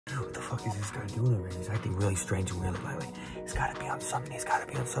what the fuck is this guy doing already? He's acting really strange and really lately. He's gotta be on something, he's gotta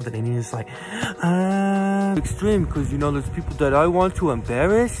be on something. And he's just like, extreme, because you know, there's people that I want to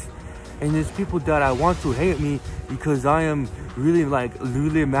embarrass, and there's people that I want to hate me because I am really like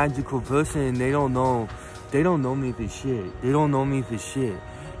really a magical person, and they don't know me for shit. They don't know me for shit.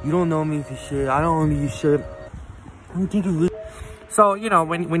 You don't know me for shit. I don't know you shit. I don't think you really. So, you know,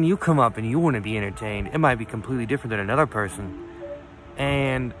 when you come up and you want to be entertained, it might be completely different than another person.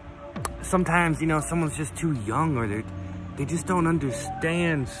 And sometimes, you know, someone's just too young, or they just don't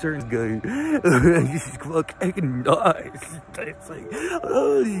understand certain guys. They just fucking nuts. It's like,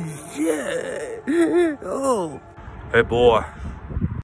 oh shit. Oh. Hey boy.